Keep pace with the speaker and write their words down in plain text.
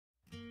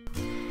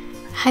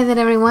Hi there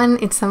everyone,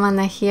 it's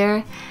Amanda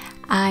here.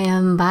 I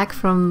am back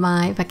from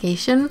my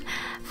vacation,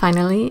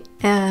 finally,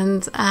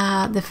 and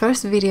the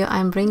first video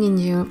I'm bringing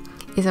you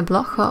is a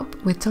blog hop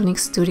with Tonic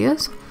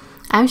Studios.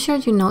 I'm sure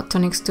you know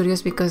Tonic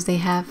Studios because they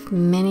have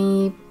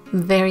many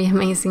very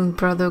amazing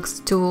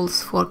products,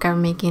 tools for card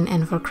making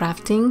and for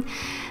crafting.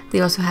 They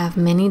also have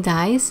many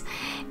dyes,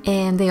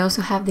 and they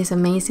also have this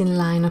amazing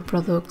line of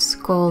products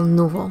called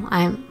Nuvo.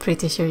 I'm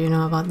pretty sure you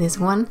know about this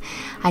one.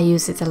 I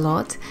use it a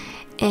lot.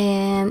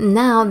 And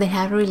now they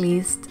have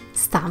released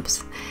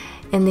stamps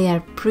and they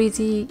are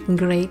pretty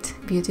great,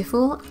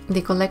 beautiful.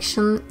 The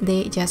collection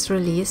they just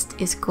released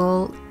is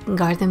called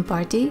Garden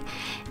Party,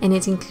 and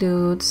it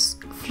includes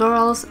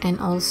florals and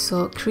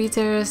also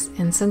critters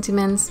and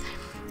sentiments.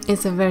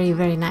 It's a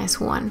very nice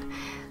one.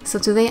 So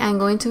today I'm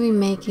going to be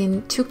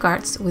making two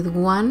cards with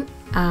one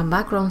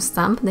background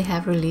stamp they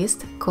have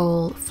released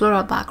called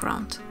Floral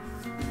Background.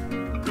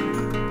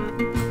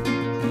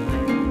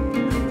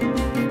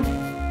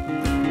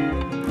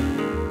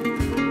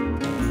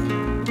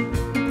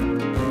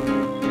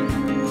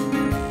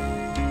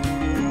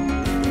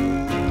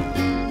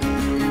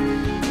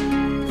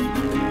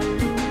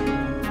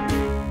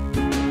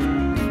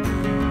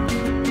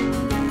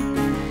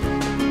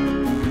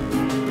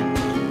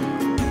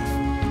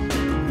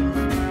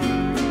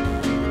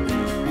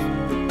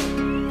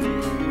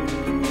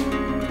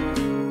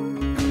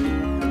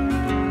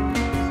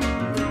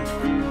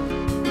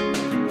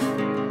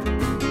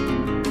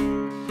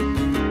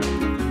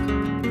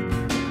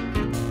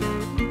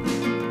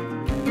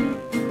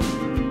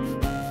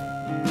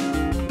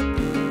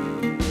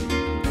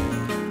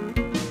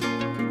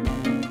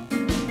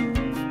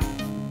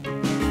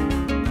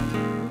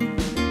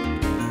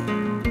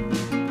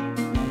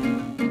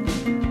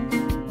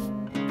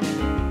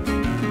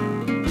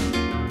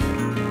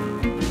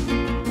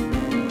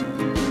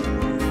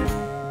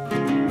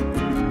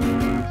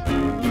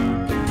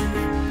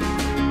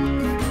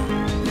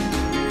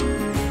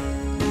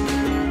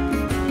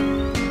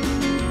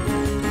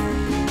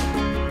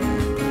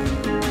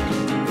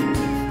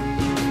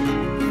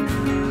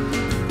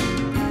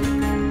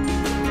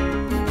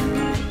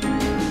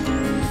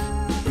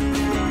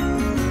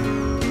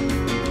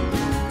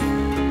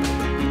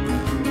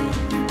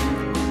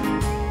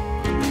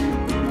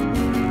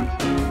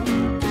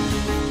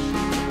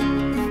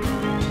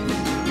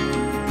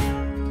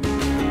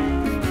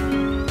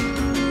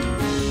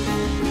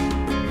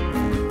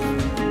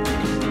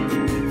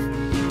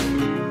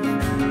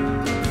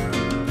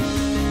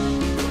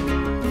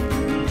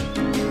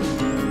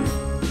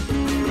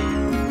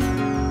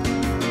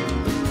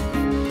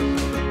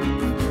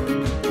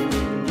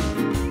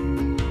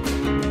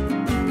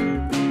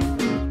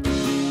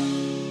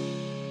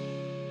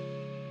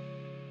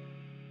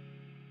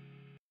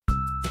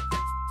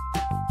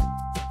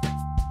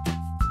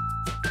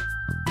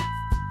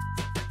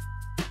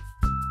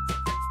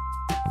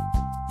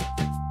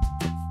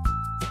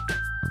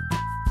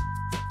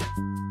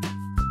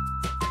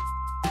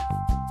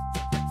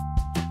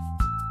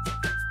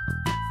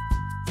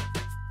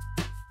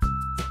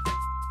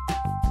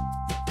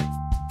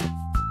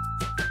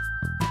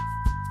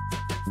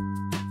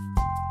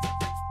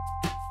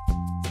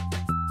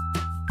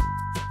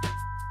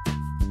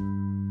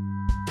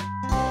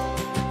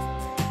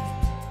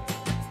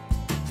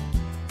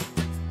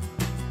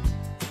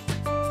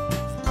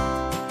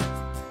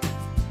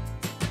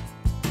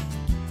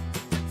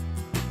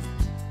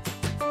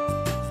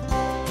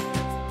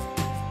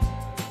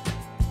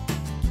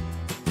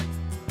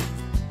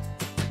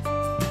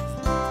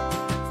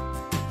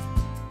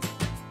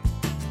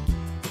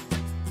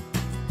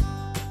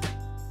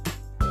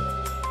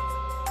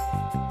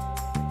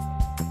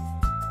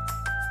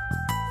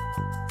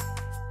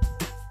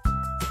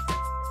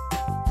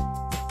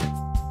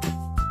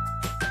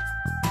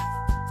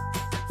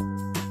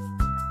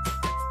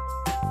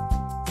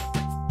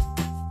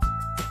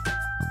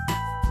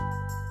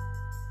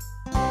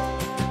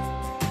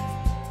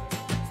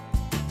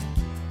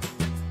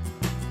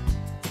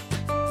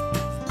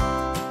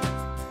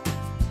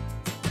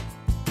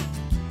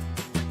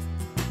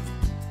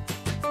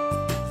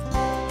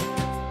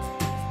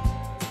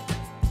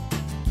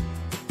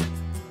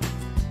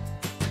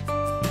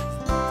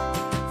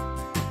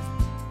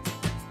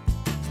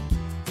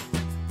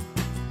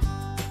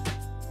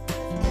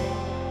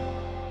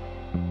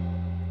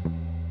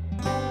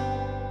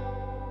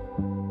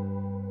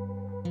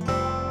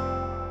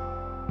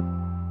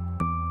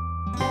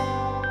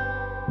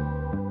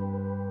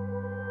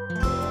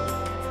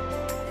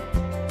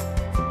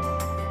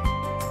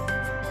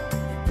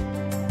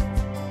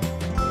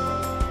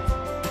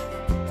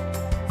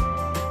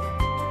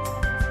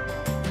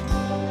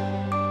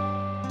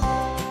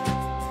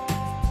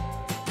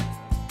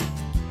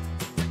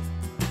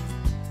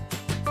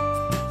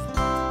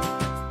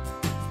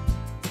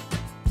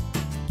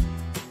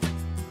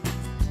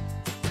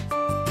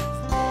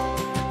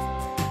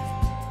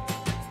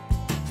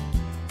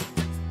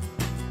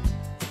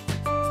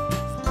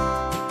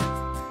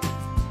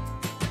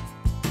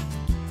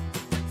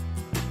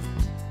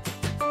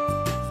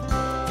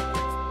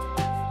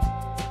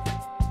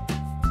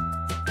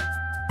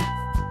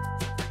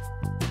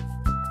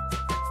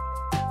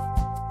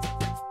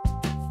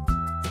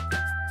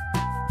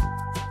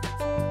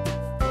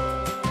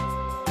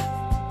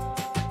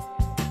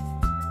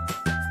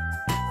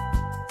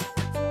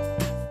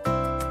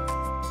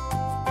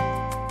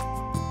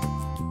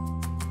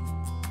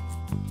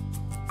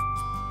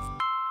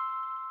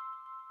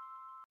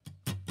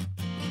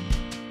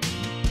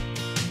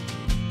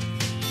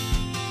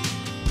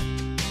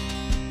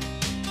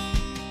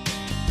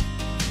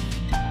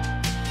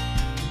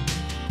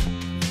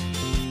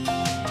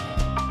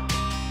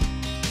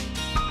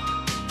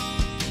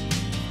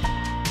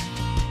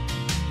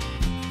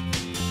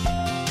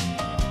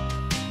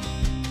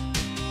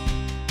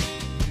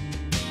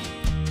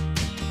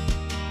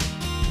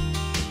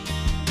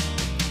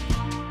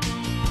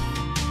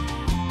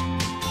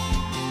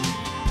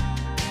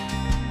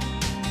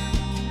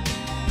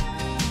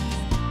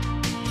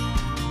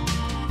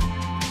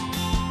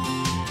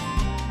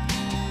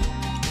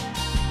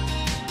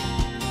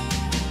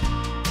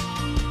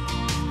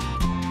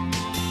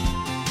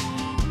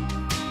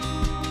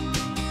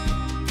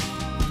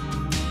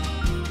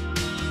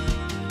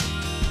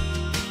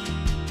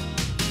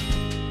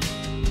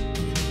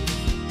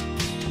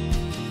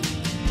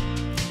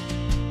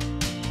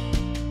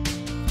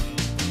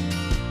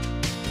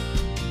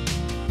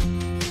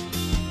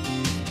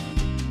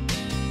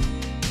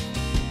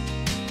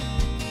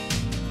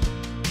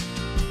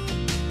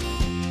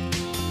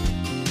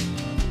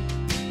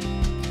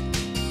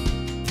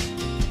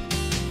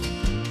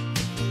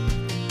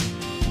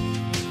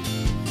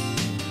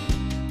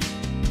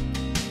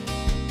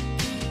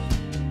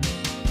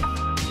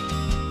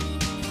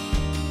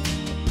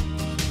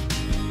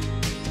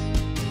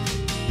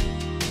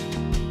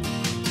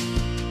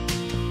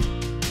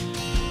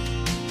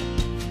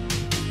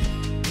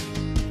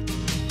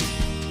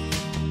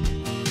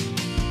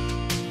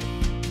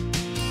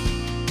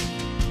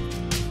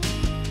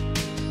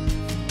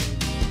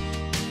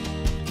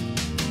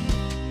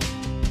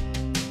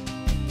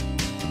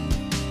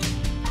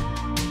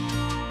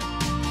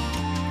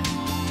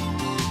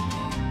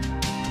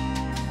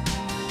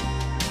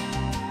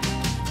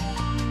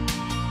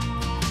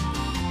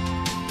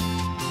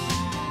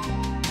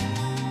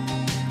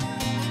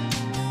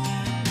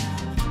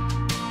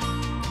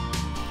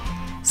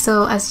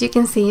 So as you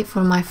can see,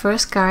 for my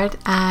first card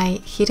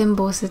I heat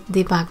embossed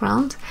the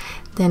background,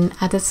 then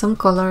added some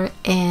color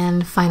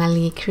and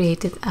finally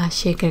created a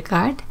shaker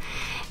card.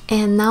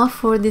 And now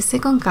for the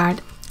second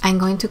card I'm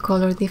going to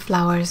color the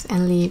flowers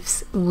and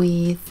leaves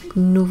with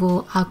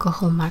Nuvo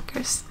alcohol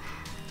markers.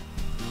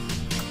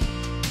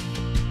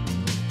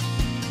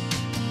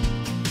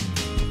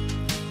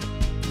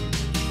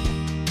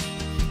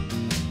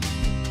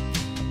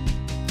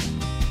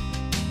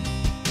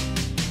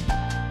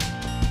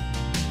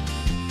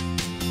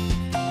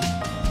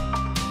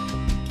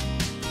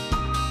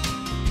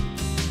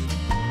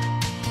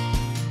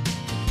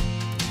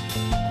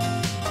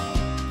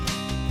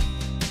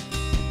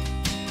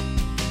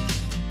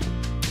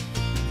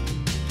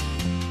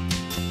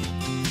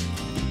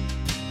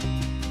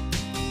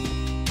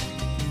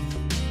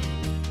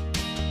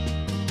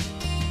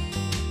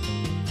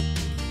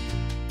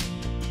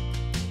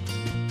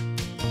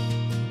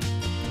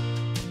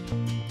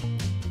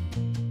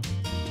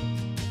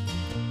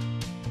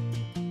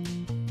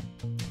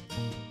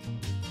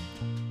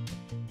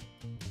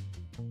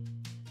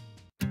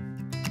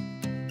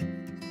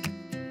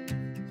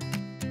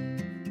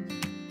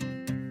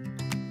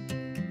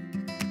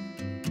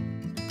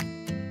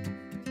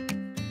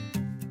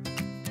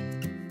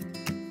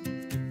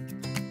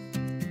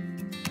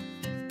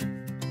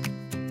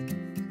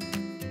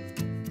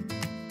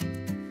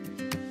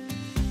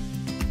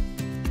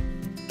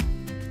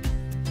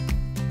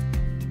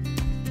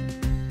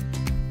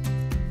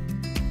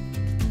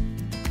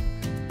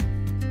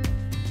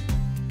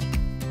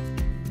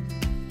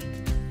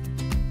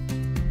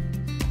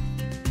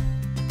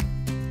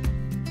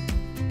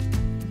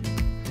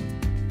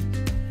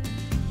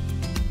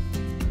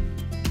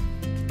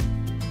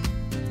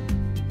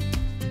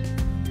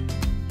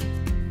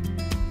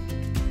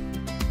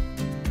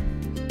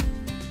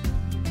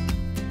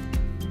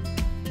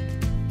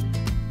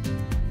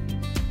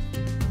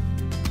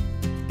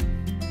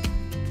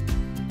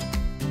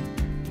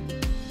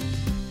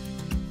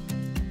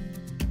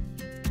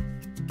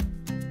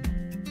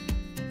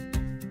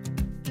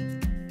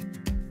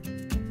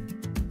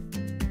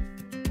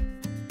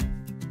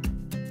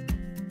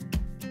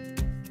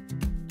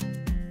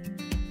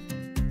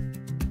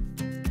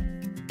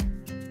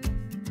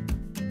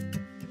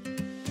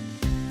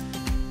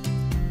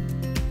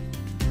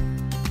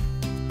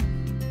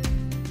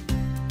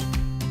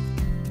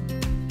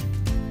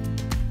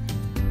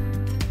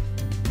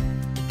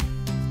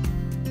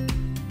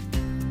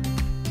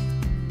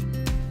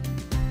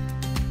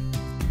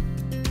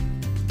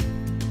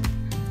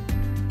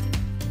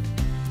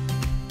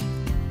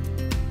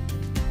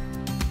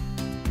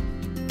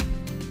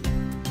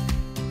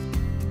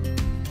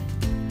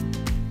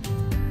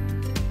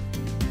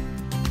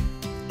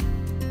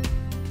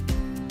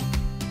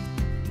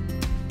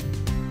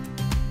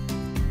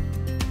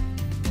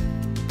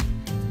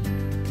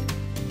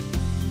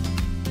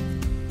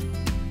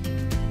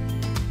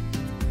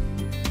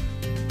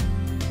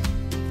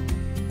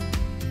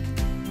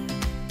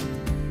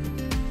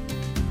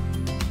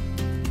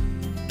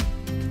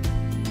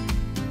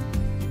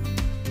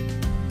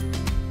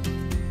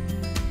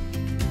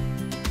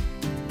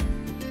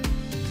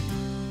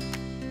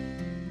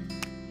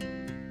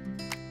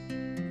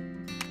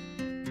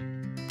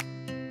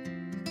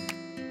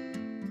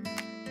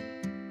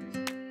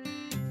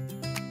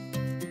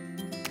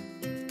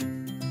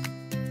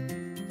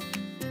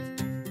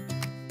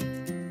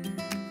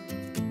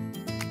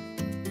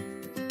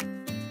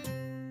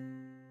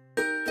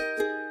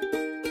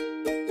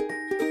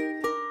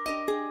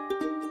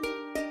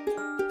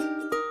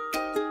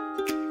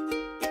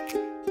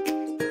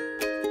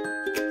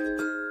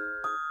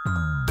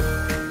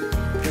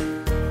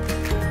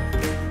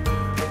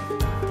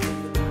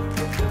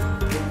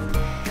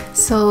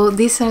 So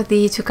these are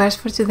the two cards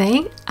for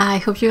today. I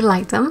hope you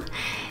like them.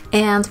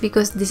 And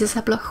because this is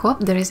a blog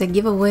hop, there is a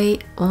giveaway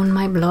on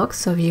my blog,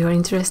 so if you're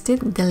interested,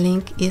 the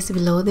link is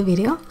below the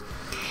video.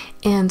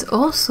 And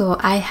also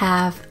I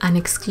have an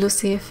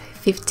exclusive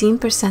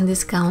 15%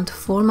 discount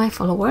for my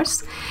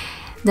followers.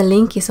 The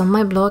link is on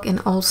my blog and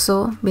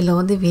also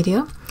below the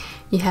video.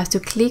 You have to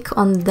click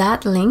on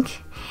that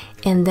link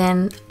and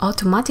then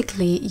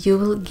automatically you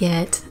will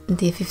get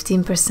the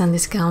 15%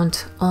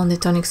 discount on the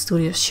Tonic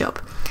Studio shop.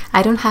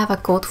 I don't have a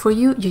code for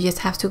you, you just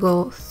have to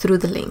go through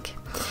the link.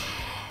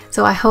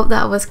 So I hope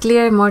that was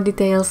clear. More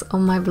details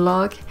on my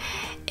blog.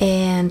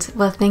 And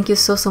well, thank you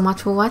so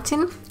much for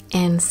watching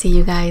and see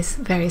you guys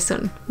very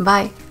soon.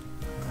 Bye!